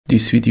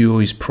This video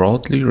is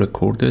proudly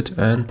recorded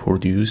and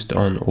produced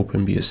on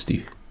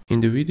OpenBSD.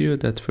 In the video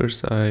that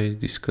first I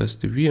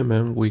discussed the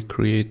VMM, we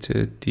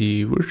created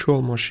the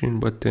virtual machine,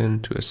 but then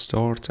to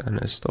start and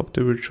stop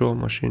the virtual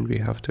machine, we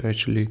have to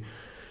actually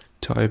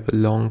type a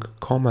long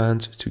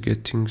command to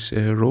get things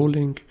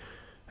rolling.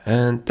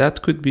 And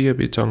that could be a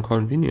bit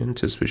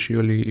inconvenient,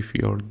 especially if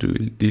you are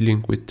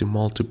dealing with the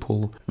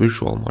multiple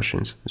virtual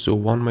machines. So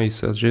one may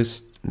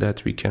suggest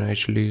that we can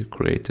actually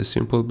create a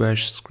simple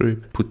bash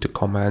script, put the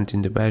command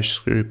in the bash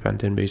script, and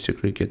then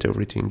basically get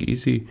everything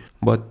easy.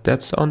 But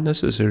that's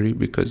unnecessary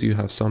because you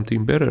have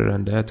something better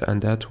than that,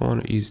 and that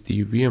one is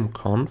the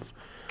vm.conf.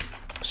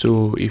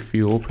 So if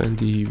you open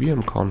the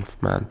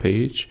vm.conf man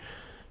page,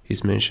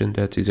 it's mentioned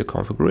that is a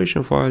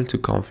configuration file to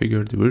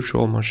configure the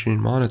virtual machine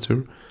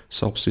monitor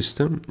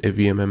subsystem, a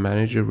VMM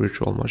manager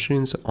virtual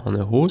machines on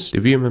a host. The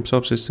VMM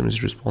subsystem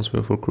is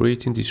responsible for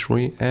creating,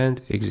 destroying, and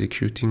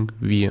executing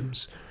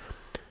VMs.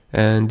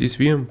 And this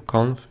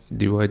vm.conf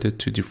divided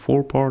to the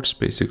 4 parts.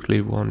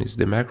 Basically, one is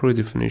the macro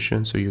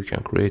definition, so you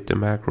can create the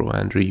macro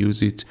and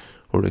reuse it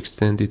or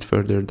extend it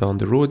further down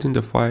the road in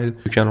the file.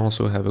 You can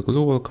also have a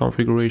global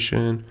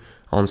configuration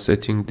on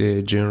setting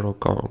the general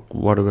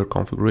whatever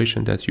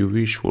configuration that you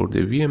wish for the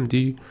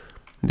VMD.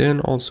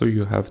 Then also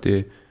you have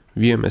the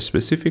VM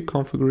specific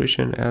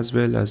configuration as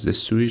well as the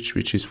switch,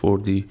 which is for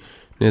the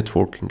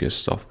networking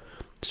stuff.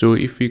 So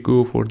if we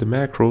go for the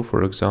macro,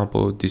 for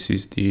example, this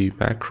is the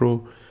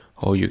macro,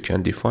 how you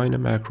can define a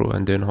macro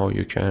and then how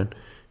you can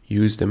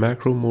use the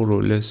macro. More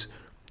or less,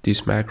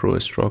 this macro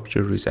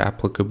structure is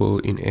applicable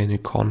in any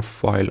conf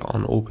file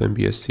on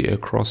OpenBSD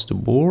across the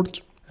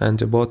board. And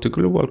about the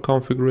global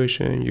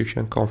configuration, you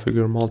can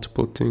configure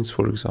multiple things.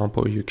 For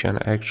example, you can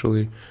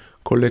actually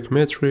collect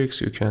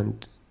metrics, you can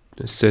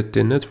set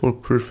the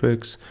network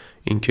prefix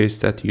in case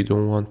that you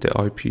don't want the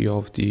IP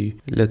of the,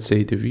 let's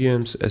say the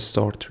VMs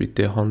start with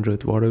the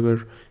 100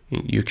 whatever,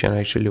 you can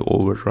actually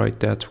overwrite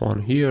that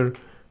one here.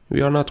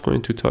 We are not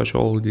going to touch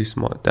all this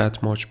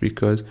that much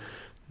because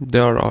they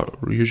are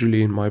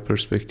usually, in my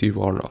perspective,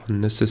 are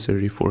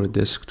unnecessary for a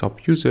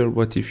desktop user.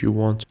 But if you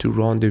want to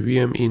run the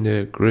VM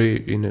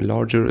in a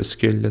larger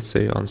scale, let's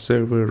say on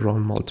server,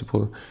 run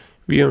multiple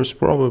VMs,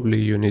 probably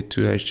you need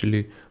to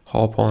actually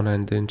hop on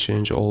and then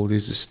change all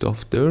this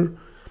stuff there.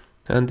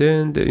 And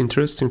then the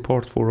interesting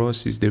part for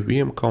us is the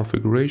VM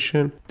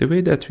configuration. The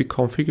way that we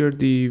configured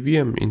the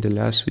VM in the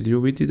last video,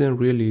 we didn't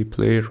really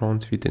play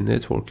around with the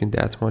networking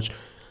that much,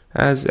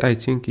 as I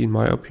think, in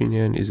my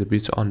opinion, is a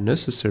bit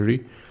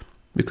unnecessary,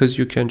 because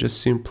you can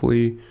just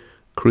simply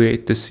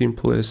create the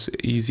simplest,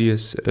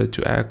 easiest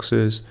to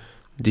access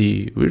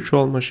the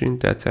virtual machine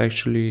that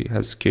actually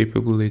has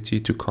capability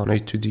to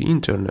connect to the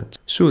internet.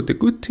 So the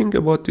good thing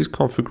about this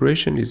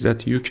configuration is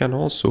that you can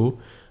also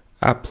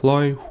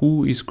apply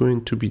who is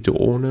going to be the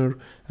owner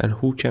and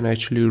who can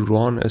actually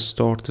run,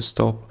 start,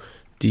 stop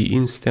the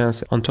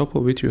instance. On top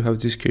of it, you have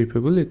this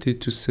capability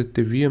to set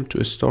the VM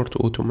to start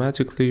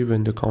automatically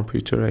when the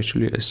computer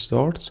actually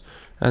starts,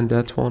 and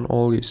that one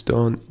all is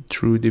done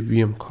through the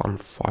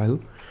vm.conf file.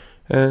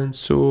 And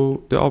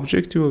so the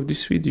objective of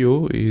this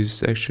video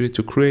is actually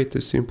to create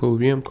a simple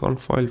vm.conf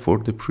file for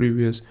the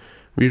previous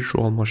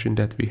virtual machine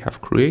that we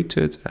have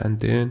created, and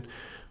then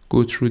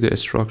go through the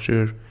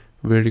structure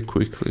very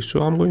quickly.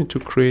 So I'm going to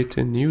create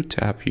a new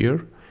tab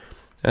here,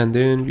 and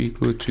then we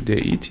go to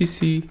the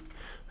etc,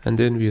 and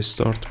then we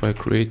start by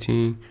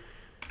creating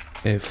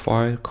a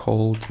file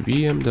called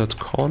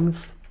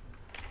vm.conf.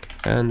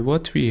 And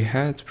what we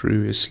had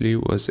previously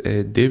was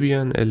a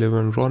Debian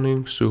 11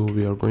 running, so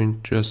we are going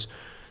just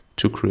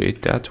to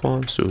create that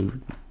one. So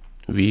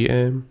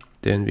VM,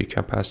 then we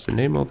can pass the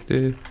name of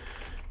the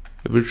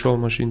virtual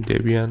machine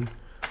Debian,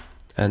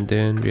 and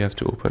then we have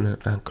to open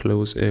and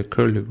close a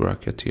curly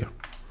bracket here.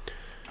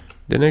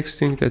 The next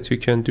thing that we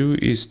can do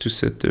is to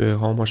set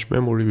how much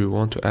memory we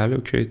want to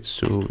allocate.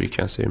 So we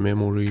can say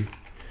memory,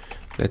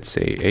 let's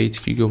say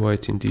 8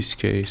 GB in this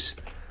case,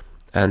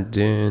 and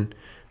then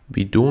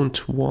we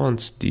don't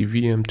want the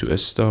VM to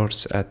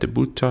start at the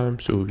boot time,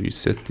 so we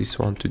set this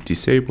one to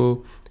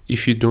disable.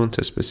 If you don't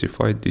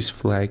specify, this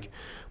flag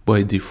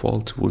by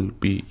default will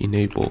be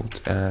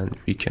enabled, and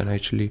we can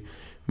actually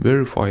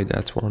verify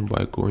that one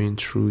by going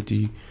through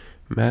the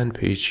man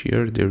page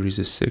here. There is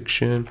a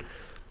section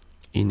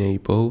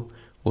enable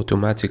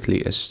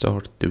automatically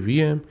start the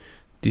VM.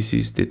 This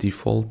is the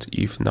default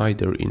if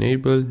neither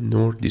enable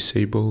nor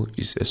disable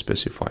is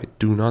specified.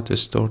 Do not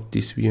start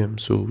this VM,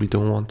 so we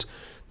don't want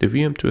the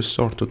VM to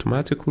start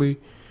automatically.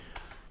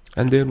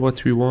 And then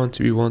what we want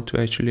to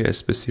actually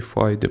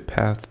specify the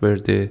path where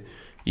the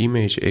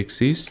image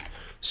exists.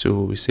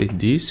 So we say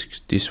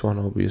disk, this one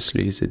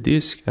obviously is a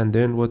disk, and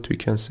then what we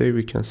can say,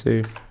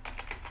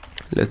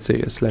 let's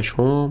say a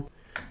 /home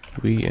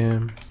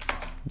VM,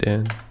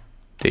 then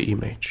the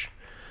image.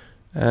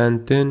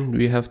 And then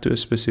we have to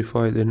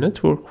specify the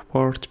network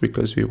part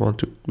because we want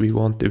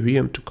the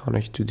VM to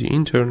connect to the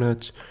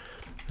internet,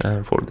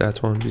 and for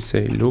that one we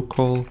say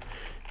local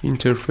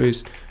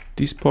interface.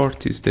 This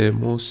part is the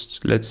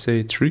most, let's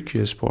say,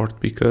 trickiest part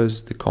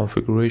because the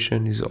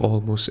configuration is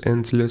almost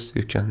endless.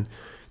 You can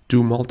do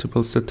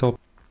multiple setup.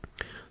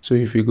 So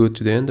if we go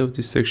to the end of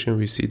this section,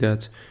 we see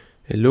that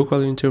a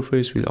local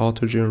interface will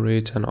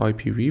auto-generate an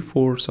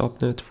IPv4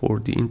 subnet for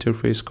the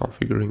interface,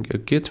 configuring a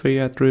gateway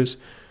address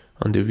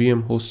on the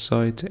VM host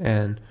site,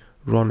 and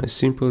run a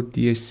simple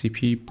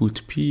DHCP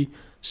bootp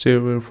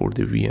server for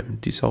the VM.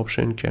 This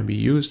option can be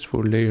used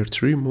for layer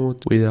 3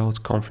 mode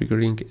without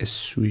configuring a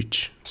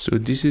switch. So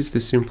this is the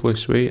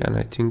simplest way, and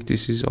I think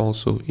this is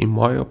also, in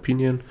my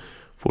opinion,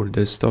 for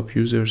desktop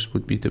users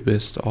would be the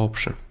best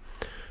option.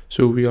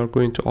 So we are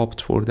going to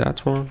opt for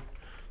that one.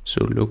 So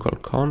local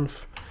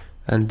conf,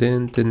 and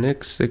then the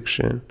next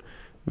section,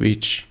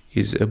 which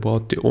is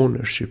about the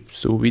ownership.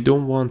 So we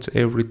don't want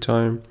every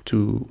time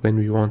when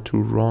we want to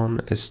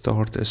run a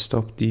start a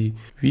stop the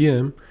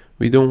VM,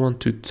 we don't want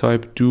to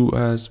type do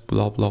as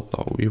blah blah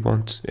blah. We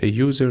want a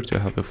user to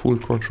have a full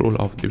control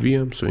of the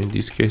VM. So in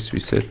this case we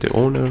set the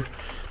owner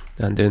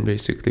and then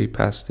basically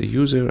pass the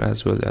user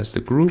as well as the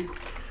group.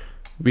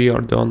 We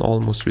are done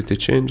almost with the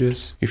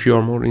changes. If you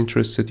are more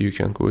interested, you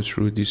can go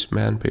through this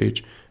man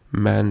page,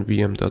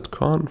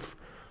 vm.conf.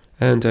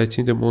 And I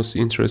think the most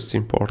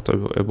interesting part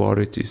about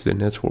it is the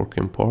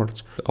networking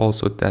part.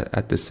 Also, that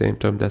at the same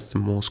time, that's the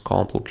most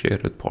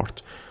complicated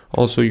part.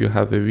 Also, you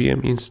have a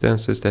VM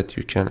instances that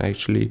you can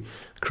actually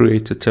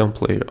create a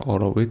template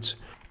out of it.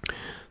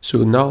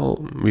 So now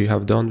we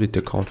have done with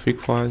the config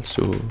file.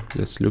 So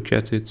let's look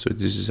at it. So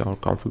this is our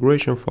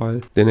configuration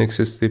file. The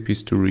next step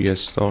is to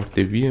restart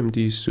the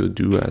VMD. So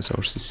do as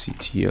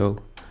rcctl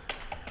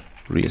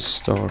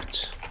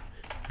restart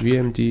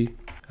VMD.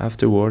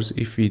 Afterwards,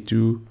 if we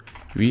do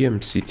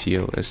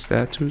vmctl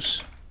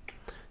status,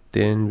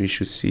 then we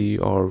should see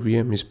our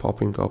VM is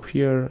popping up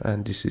here,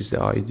 and this is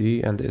the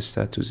ID and the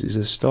status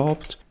is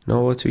stopped.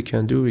 Now what we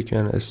can do, we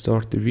can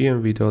start the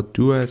VM without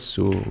doas.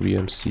 So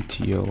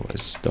vmctl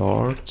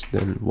start,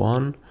 then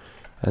 1,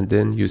 and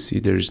then you see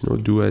there is no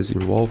doas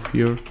involved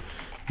here.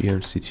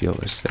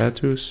 vmctl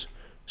status,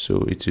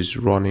 so it is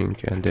running,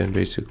 and then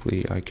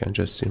basically I can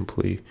just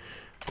simply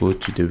go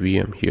to the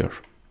VM here.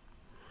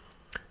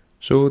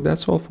 So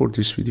that's all for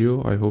this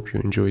video. I hope you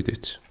enjoyed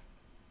it.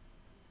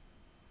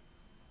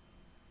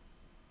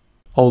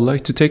 I would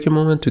like to take a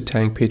moment to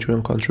thank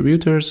Patreon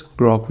contributors: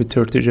 Grok with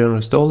 $30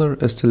 generous,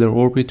 Stellar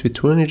Orbit with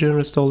 $20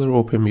 generous,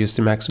 OpenBSD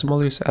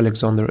Maximalist,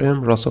 Alexander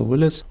M, Russell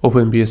Willis,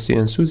 OpenBSD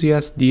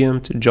Enthusiast,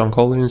 DM'd, John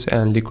Collins,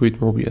 and Liquid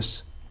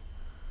Mobius.